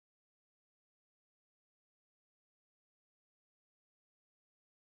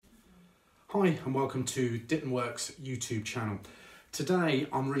Hi and welcome to Ditton YouTube channel. Today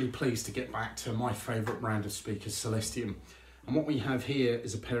I'm really pleased to get back to my favourite brand of speakers, Celestion. And what we have here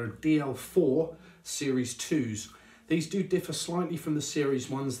is a pair of DL4 Series 2s. These do differ slightly from the Series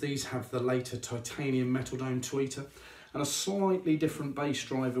 1s. These have the later titanium metal dome tweeter and a slightly different bass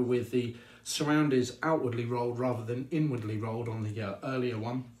driver with the surround is outwardly rolled rather than inwardly rolled on the earlier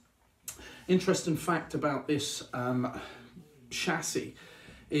one. Interesting fact about this chassis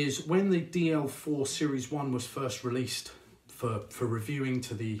is when the DL4 Series 1 was first released for reviewing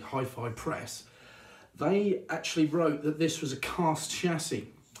to the HiFi press, they actually wrote that this was a cast chassis,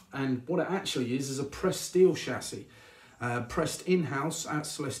 and what it actually is a pressed steel chassis, pressed in-house at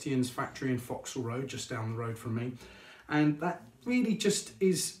Celestion's factory in Vauxhall Road, just down the road from me. And that really just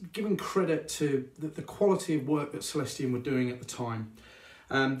is giving credit to the quality of work that Celestion were doing at the time.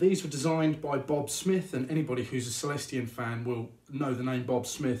 These were designed by Bob Smith, and anybody who's a Celestion fan will know the name Bob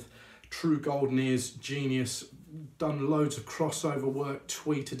Smith. True golden ears, genius, done loads of crossover work,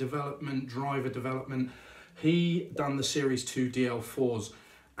 tweeter development, driver development. He done the Series 2 DL4s,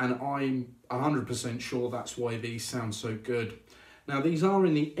 and I'm 100% sure that's why these sound so good. Now these are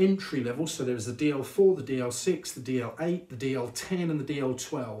in the entry level, so there's the DL4, the DL6, the DL8, the DL10 and the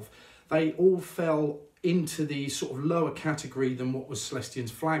DL12. They all fell into the sort of lower category than what was Celestion's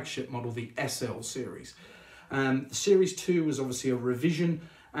flagship model, the SL series. The Series 2 was obviously a revision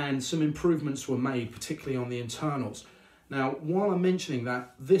and some improvements were made, particularly on the internals. Now, while I'm mentioning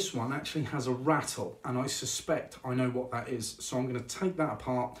that, this one actually has a rattle, and I suspect I know what that is. So I'm going to take that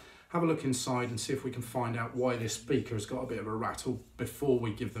apart, have a look inside and see if we can find out why this speaker has got a bit of a rattle before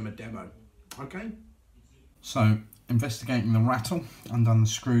we give them a demo. Okay? So, investigating the rattle, undone the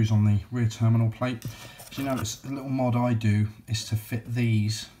screws on the rear terminal plate. As you notice, a little mod I do is to fit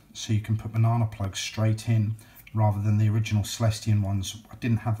these so you can put banana plugs straight in rather than the original Celestion ones. I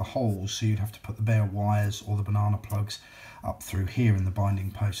didn't have the holes, so you'd have to put the bare wires or the banana plugs up through here in the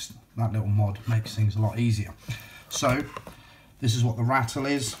binding post. That little mod makes things a lot easier. So this is what the rattle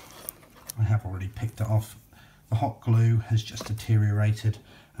is. I have already picked it off. The hot glue has just deteriorated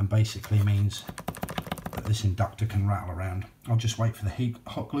and basically means that this inductor can rattle around. I'll just wait for the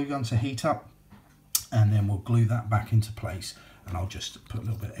hot glue gun to heat up and then we'll glue that back into place, and I'll just put a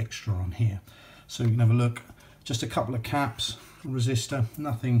little bit extra on here. So you can have a look, just a couple of caps, resistor,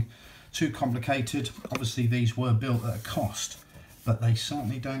 nothing too complicated. Obviously these were built at a cost, but they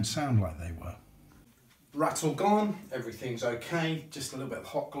certainly don't sound like they were. Rattle gone, everything's okay, just a little bit of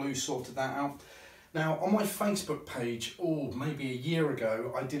hot glue sorted that out. Now on my Facebook page, maybe a year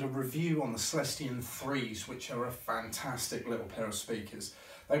ago, I did a review on the Celestion 3s, which are a fantastic little pair of speakers.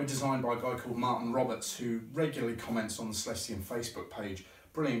 They were designed by a guy called Martin Roberts, who regularly comments on the Celestion Facebook page.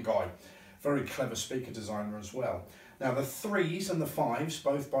 Brilliant guy, very clever speaker designer as well. Now the 3s and the 5s,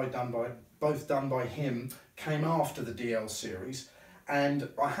 both done by him, came after the DL series, and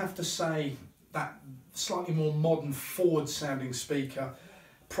I have to say that slightly more modern forward sounding speaker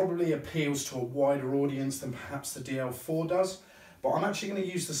probably appeals to a wider audience than perhaps the DL4 does. But I'm actually going to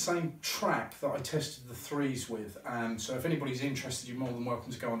use the same track that I tested the 3s with, so if anybody's interested, you're more than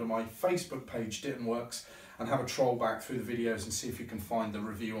welcome to go onto my Facebook page, Ditton Works, and have a troll back through the videos and see if you can find the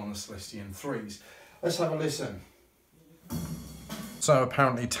review on the Celestion 3s. Let's have a listen. So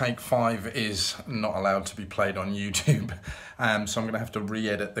apparently take 5 is not allowed to be played on YouTube, so I'm going to have to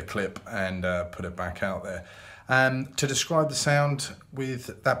re-edit the clip and put it back out there. To describe the sound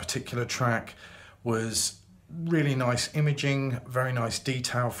with that particular track was really nice imaging, very nice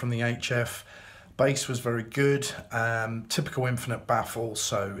detail from the HF. Bass was very good, typical infinite baffle,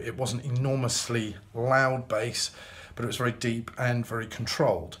 so it wasn't enormously loud bass, but it was very deep and very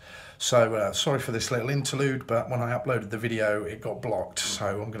controlled. So sorry for this little interlude, but when I uploaded the video it got blocked,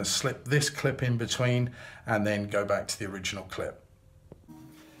 so I'm going to slip this clip in between and then go back to the original clip.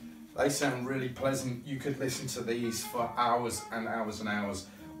 They sound really pleasant. You could listen to these for hours and hours and hours.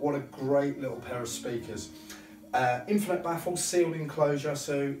 What a great little pair of speakers. Infinite baffle, sealed enclosure,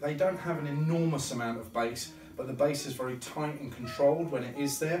 so they don't have an enormous amount of bass, but the bass is very tight and controlled when it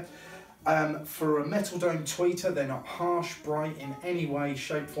is there. For a metal dome tweeter, they're not harsh, bright in any way,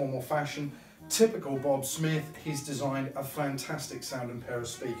 shape, form or fashion. Typical Bob Smith, he's designed a fantastic sounding pair of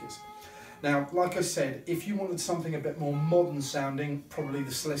speakers. Now, like I said, if you wanted something a bit more modern sounding, probably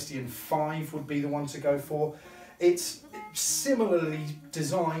the Celestion 5 would be the one to go for. It's similarly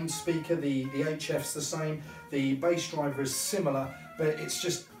designed speaker, the HF's the same, the bass driver is similar, but it's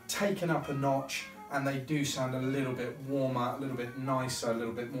just taken up a notch and they do sound a little bit warmer, a little bit nicer, a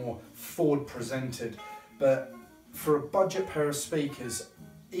little bit more forward presented. But for a budget pair of speakers,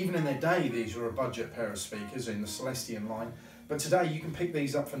 even in their day these were a budget pair of speakers in the Celestion line, But today you can pick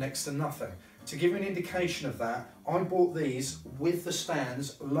these up for next to nothing. To give you an indication of that, I bought these with the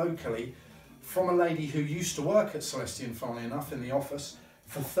stands locally from a lady who used to work at Celestion, funnily enough, in the office,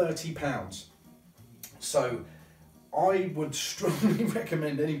 for £30. So I would strongly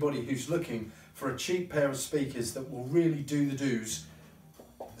recommend anybody who's looking for a cheap pair of speakers that will really do the do's,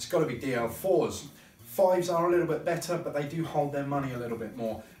 it's got to be DL4s. 5s are a little bit better, but they do hold their money a little bit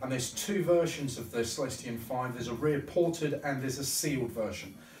more. And there's two versions of the Celestion 5. There's a rear ported and there's a sealed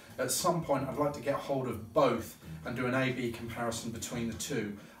version. At some point I'd like to get hold of both and do an A-B comparison between the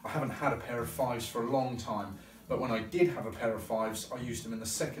two. I haven't had a pair of 5s for a long time, but when I did have a pair of 5s, I used them in the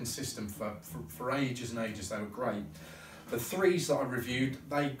second system for ages and ages. They were great. The 3s that I reviewed,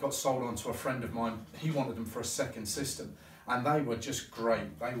 they got sold on to a friend of mine. He wanted them for a second system, and they were just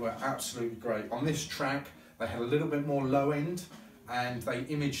great. They were absolutely great. On this track, they had a little bit more low end, and they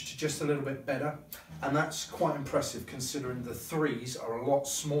imaged just a little bit better, and that's quite impressive considering the 3s are a lot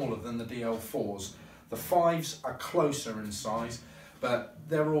smaller than the DL4s. The 5s are closer in size, but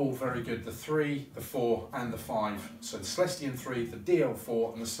they're all very good. The 3, the 4 and the 5. So the Celestion 3, the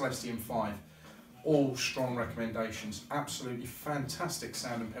DL4 and the Celestion 5, all strong recommendations. Absolutely fantastic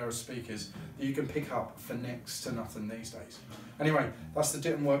sounding pair of speakers that you can pick up for next to nothing these days. Anyway, that's the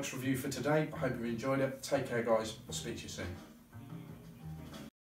Ditton Works review for today. I hope you enjoyed it. Take care guys, I'll speak to you soon.